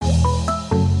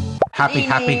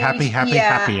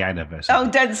happy anniversary. Oh,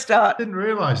 don't start. I didn't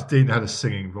realise Dean had a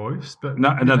singing voice. But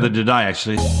No, neither did I,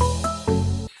 actually.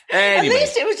 Anyway. At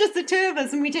least it was just the two of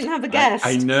us and we didn't have a guest.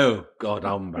 I know. God,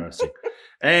 how embarrassing.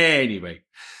 Anyway.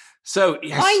 So,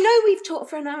 yes. I know we've talked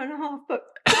for an hour and a half, but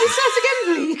can we start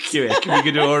again, please? Can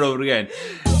we do it all over again?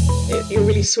 You're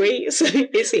really sweet. So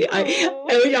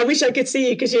I wish I could see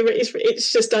you because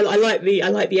it's just I like the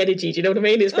energy. Do you know what I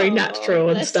mean? It's very natural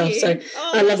and stuff. You. So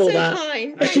I love all that.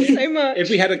 Kind. Thanks so much. If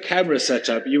we had a camera set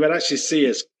up, you would actually see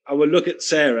us. I will look at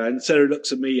Sarah, and Sarah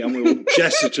looks at me, and we will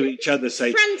gesture to each other,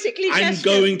 say, frantically "I'm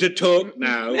going to talk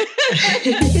now."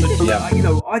 Yeah. You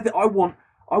know, I want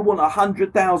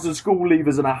 100,000 school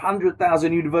leavers and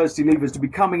 100,000 university leavers to be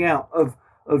coming out of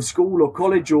school or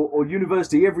college or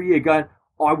university every year going,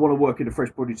 I want to work in the fresh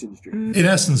produce industry. In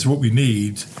essence, what we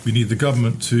need the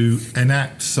government to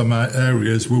enact some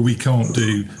areas where we can't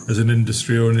do as an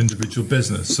industry or an individual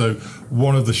business. So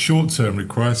one of the short-term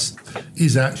requests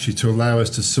is actually to allow us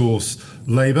to source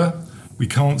labour. We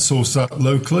can't source that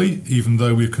locally, even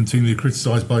though we're continually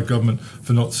criticised by government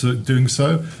for not doing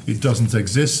so. It doesn't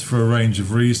exist for a range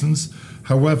of reasons.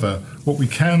 However, what we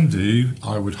can do,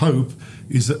 I would hope,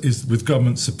 is with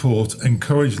government support,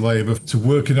 encourage labour to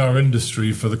work in our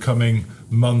industry for the coming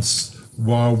months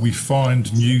while we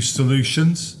find new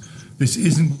solutions. This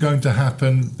isn't going to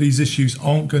happen. These issues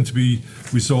aren't going to be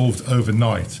resolved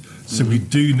overnight. So we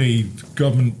do need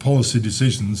government policy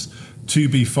decisions to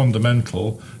be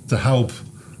fundamental to help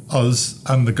us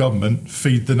and the government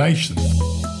feed the nation.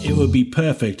 It would be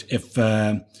perfect if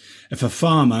a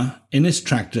farmer in his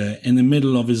tractor in the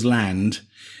middle of his land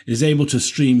is able to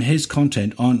stream his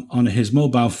content on his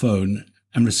mobile phone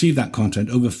and receive that content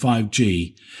over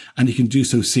 5G, and he can do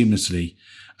so seamlessly.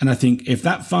 And I think if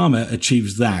that farmer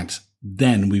achieves that,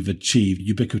 then we've achieved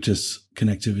ubiquitous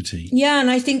connectivity. Yeah, and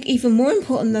I think even more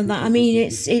important than that, I mean,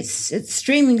 it's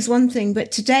streaming is one thing,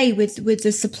 but today with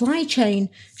the supply chain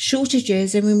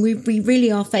shortages, I mean, we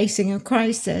really are facing a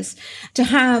crisis. To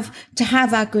have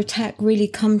agri-tech really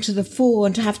come to the fore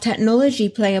and to have technology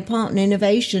play a part in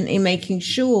innovation in making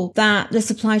sure that the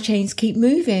supply chains keep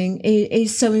moving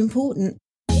is so important.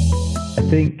 I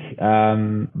think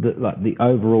the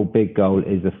overall big goal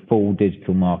is a full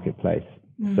digital marketplace.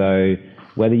 So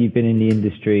whether you've been in the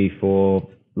industry for,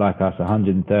 like us,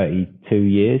 132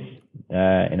 years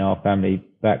in our family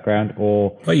background,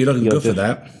 or... Well, you're looking good for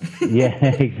that. Yeah,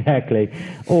 exactly.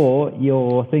 Or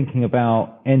you're thinking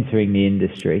about entering the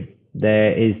industry,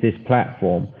 there is this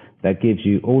platform that gives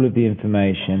you all of the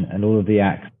information and all of the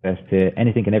access to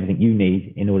anything and everything you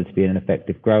need in order to be an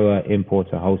effective grower,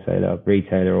 importer, wholesaler,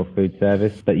 retailer, or food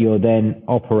service, but you're then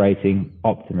operating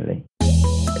optimally.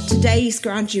 Today's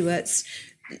graduates,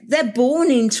 they're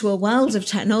born into a world of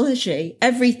technology.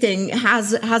 Everything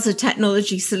has a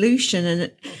technology solution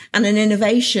and an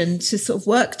innovation to sort of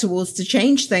work towards to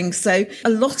change things. So a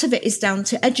lot of it is down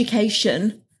to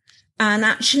education and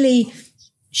actually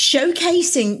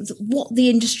showcasing what the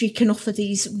industry can offer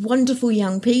these wonderful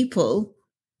young people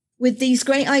with these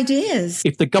great ideas.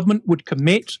 If the government would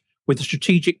commit with a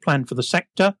strategic plan for the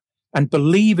sector and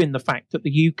believe in the fact that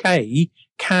the UK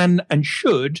can and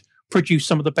should produce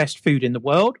some of the best food in the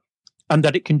world, and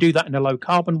that it can do that in a low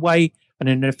carbon way and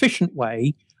in an efficient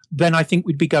way, then I think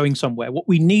we'd be going somewhere. What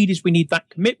we need that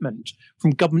commitment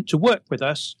from government to work with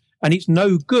us. And it's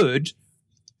no good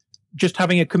just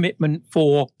having a commitment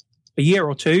for a year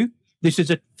or two. This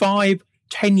is a 5-10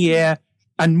 year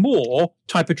and more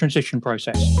type of transition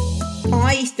process.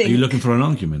 I think... Are you looking for an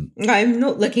argument? I'm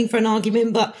not looking for an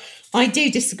argument, but I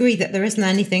do disagree that there isn't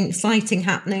anything exciting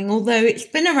happening. Although it's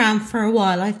been around for a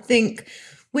while, I think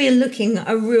we're looking at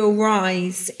a real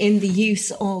rise in the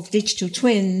use of digital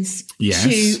twins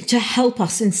to help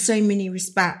us in so many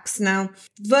respects. Now,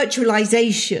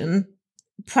 virtualization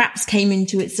perhaps came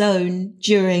into its own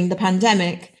during the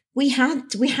pandemic. We had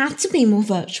to be more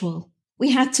virtual.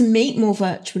 We had to meet more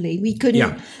virtually. We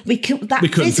couldn't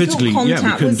physical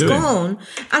contact was gone.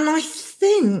 And I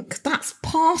think that's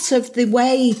part of the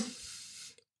way,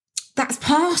 that's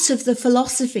part of the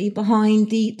philosophy behind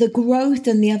the growth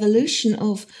and the evolution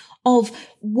of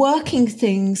working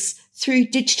things through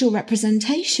digital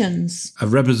representations. A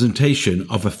representation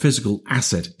of a physical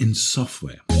asset in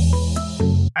software.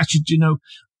 Actually, do you know,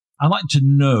 I'd like to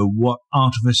know what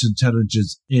artificial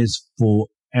intelligence is for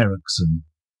Ericsson.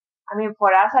 I mean, for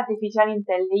us, artificial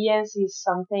intelligence is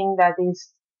something that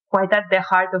is quite at the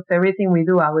heart of everything we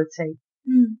do, I would say.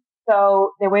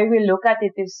 So the way we look at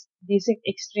it is this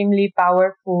extremely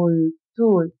powerful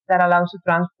tool that allows to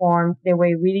transform the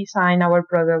way we design our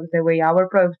products, the way our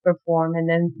products perform, and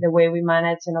then the way we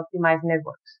manage and optimize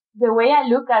networks. The way I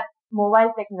look at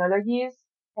mobile technologies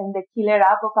And the killer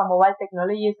app of a mobile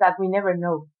technology is that we never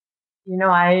know. You know,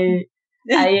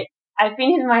 I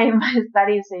finished my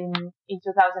studies in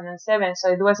 2007,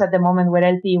 so it was at the moment where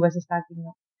LTE was starting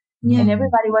up. Yeah. And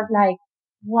everybody was like,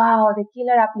 wow, the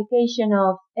killer application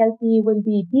of LTE will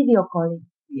be video calling.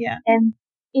 Yeah. And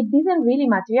it didn't really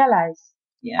materialize.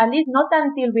 Yeah. At least not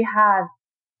until we had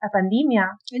a pandemia.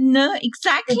 No,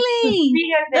 exactly.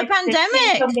 The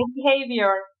pandemic. The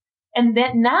behavior. And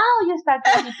then now you start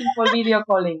telling people video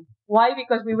calling. Why?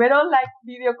 Because we were all like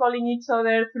video calling each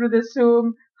other through the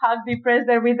Zoom, half depressed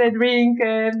there with a drink,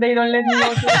 and they don't let me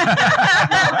know.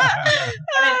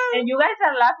 And you guys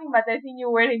are laughing, but I think you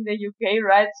were in the UK,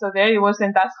 right? So there it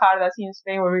wasn't as hard as in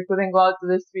Spain, where we couldn't go out to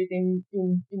the street in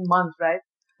months, right?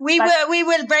 We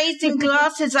were raising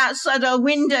glasses outside our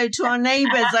window to our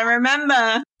neighbours, I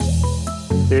remember.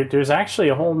 There's actually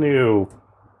a whole new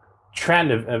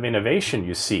trend of innovation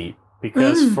you see,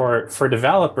 because for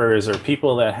developers or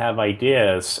people that have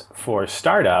ideas for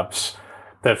startups,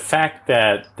 the fact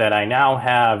that I now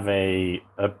have a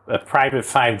private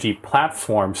 5G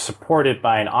platform supported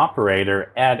by an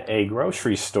operator at a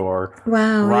grocery store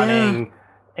running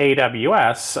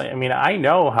AWS, I mean, I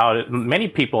know many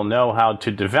people know how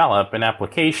to develop an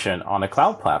application on a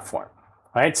cloud platform,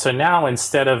 right? So now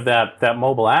instead of that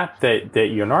mobile app that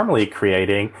you're normally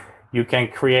creating, you can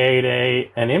create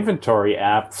an inventory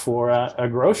app for a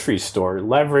grocery store,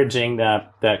 leveraging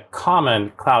that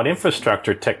common cloud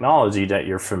infrastructure technology that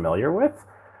you're familiar with.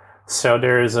 So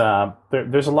there's a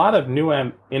lot of new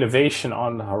innovation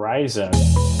on the horizon.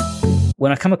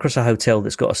 When I come across a hotel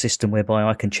that's got a system whereby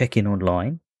I can check in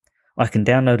online, I can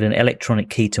download an electronic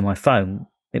key to my phone.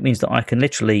 It means that I can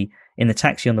literally, in the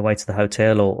taxi on the way to the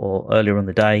hotel or earlier on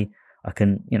the day, I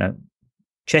can,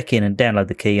 check in and download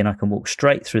the key, and I can walk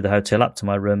straight through the hotel up to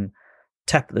my room,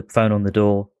 tap the phone on the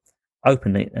door,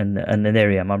 open it, and then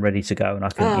there I am. I'm ready to go, and I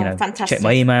can check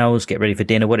my emails, get ready for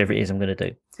dinner, whatever it is I'm going to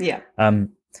do. Yeah.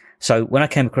 So when I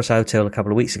came across a hotel a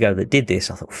couple of weeks ago that did this,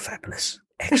 I thought, fabulous,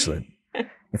 excellent.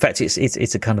 In fact,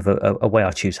 it's a kind of a way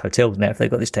I choose hotels now if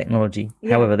they've got this technology.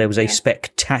 Yeah. However, there was a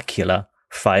spectacular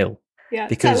fail. Yeah,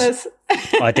 because tell us.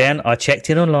 I checked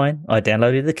in online, I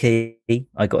downloaded the key,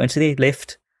 I got into the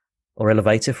lift or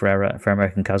elevator for our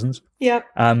American cousins. Yeah.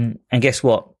 And guess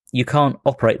what? You can't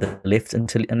operate the lift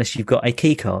unless you've got a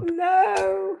key card.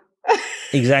 No.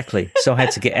 Exactly. So I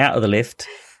had to get out of the lift,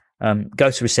 go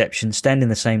to reception, stand in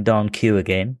the same darn queue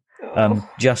again,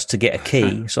 just to get a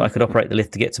key so I could operate the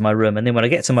lift to get to my room. And then when I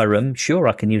get to my room, sure,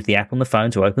 I can use the app on the phone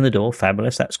to open the door.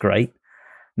 Fabulous. That's great.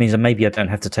 Means that maybe I don't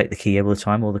have to take the key all the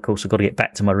time, or of course I've got to get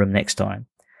back to my room next time.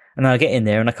 And then I get in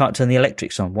there and I can't turn the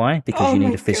electrics on. Why? Because you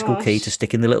need a physical key to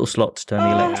stick in the little slot to turn the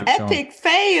electrics on. Epic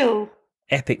fail.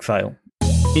 Epic fail.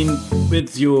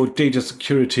 With your data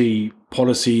security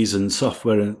policies and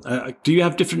software, do you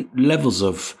have different levels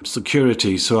of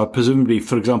security? So presumably,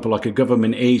 for example, like a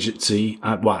government agency,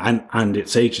 and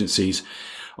its agencies,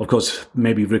 of course,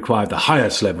 maybe require the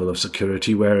highest level of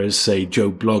security, whereas, say,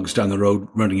 Joe Bloggs down the road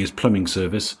running his plumbing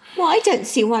service. Well, I don't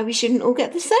see why we shouldn't all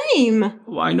get the same.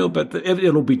 Well, I know, but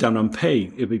it'll be done on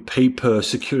pay. It'll be pay per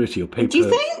security or pay per... Do you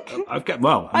think?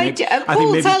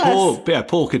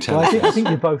 Paul could tell us. I think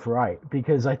you're both right,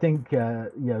 because I think,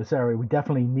 Sarah, we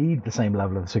definitely need the same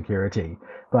level of security.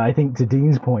 But I think to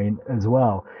Dean's point as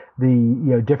well,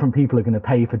 different people are going to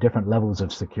pay for different levels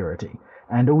of security.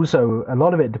 And also, a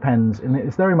lot of it depends, and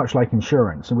it's very much like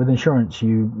insurance. And with insurance,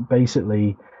 you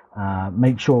basically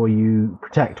make sure you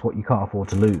protect what you can't afford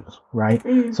to lose, right?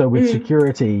 So with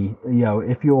security,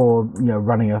 if you're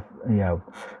running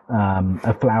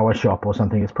a flower shop or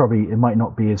something, it might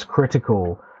not be as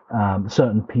critical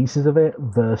certain pieces of it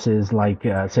versus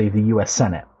say the U.S.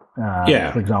 Senate,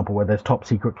 for example, where there's top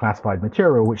secret classified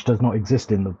material which does not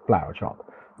exist in the flower shop.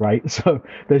 Right, so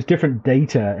there's different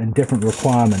data and different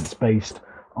requirements based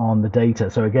on the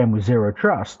data. So again, with zero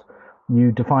trust,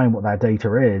 you define what that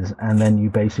data is, and then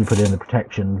you basically put in the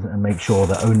protections and make sure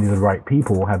that only the right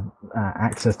people have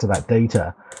access to that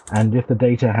data. And if the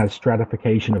data has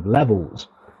stratification of levels,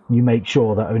 you make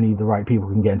sure that only the right people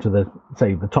can get into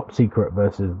the top secret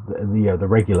versus the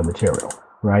regular material.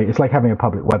 Right, it's like having a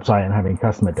public website and having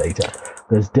customer data.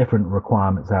 There's different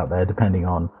requirements out there depending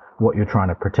on what you're trying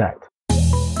to protect.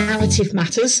 Narrative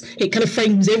matters. It kind of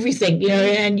frames everything,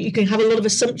 and you can have a lot of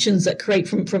assumptions that create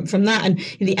from that. And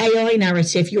in the AI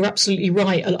narrative, you're absolutely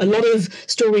right. A lot of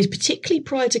stories, particularly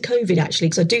prior to COVID, actually,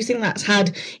 because I do think that's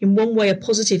had, in one way, a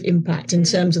positive impact in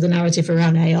terms of the narrative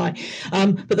around AI.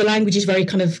 But the language is very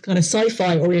kind of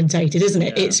sci-fi orientated, isn't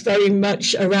it? Yeah. It's very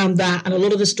much around that, and a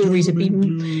lot of the stories have been.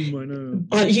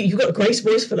 You got a great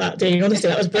voice for that, Dean. Honestly,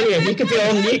 that was brilliant. You could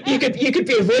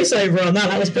be a voiceover on that.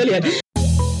 That was brilliant.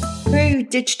 Through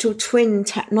digital twin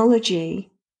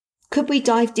technology, could we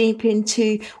dive deep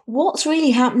into what's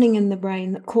really happening in the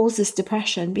brain that causes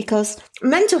depression? Because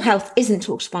mental health isn't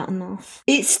talked about enough.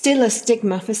 It's still a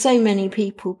stigma for so many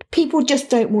people. People just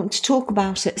don't want to talk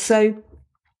about it. So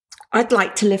I'd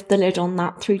like to lift the lid on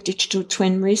that through digital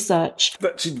twin research.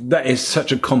 But that is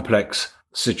such a complex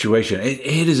situation. It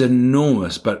is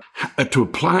enormous, but to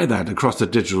apply that across the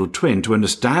digital twin, to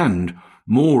understand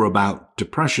more about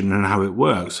depression and how it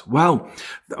works, well,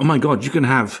 oh my God, you can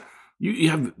have...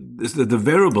 You have the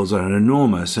variables are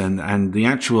enormous, and the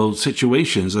actual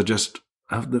situations are just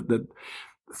the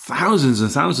thousands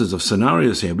and thousands of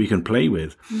scenarios here we can play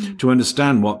with to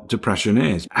understand what depression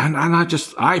is. And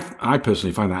I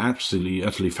personally find that absolutely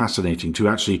utterly fascinating to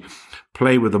actually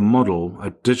play with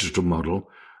a digital model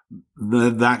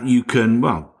that you can,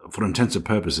 well, for intensive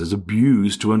purposes,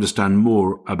 abuse to understand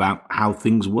more about how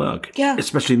things work,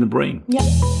 especially in the brain. Yeah.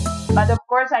 But of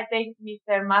course, I take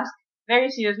Mr. Musk very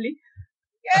seriously.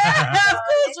 Yeah, of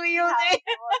course we all do.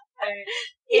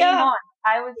 Game on.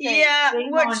 I would say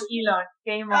game on, Elon.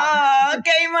 Game on. Oh,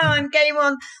 game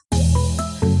on.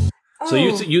 So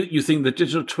you think the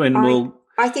digital twin will...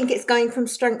 I think it's going from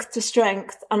strength to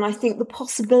strength, and I think the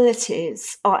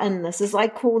possibilities are endless, as I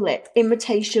call it,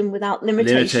 imitation without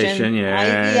limitation. Limitation,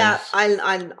 yes.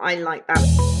 I like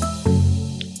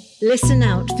that. Listen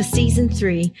out for season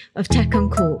 3 of Tech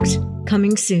Uncorked,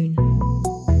 coming soon.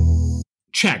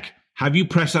 Check. Have you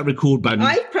pressed that record button?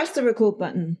 I've pressed the record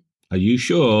button. Are you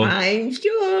sure? I'm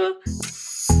sure.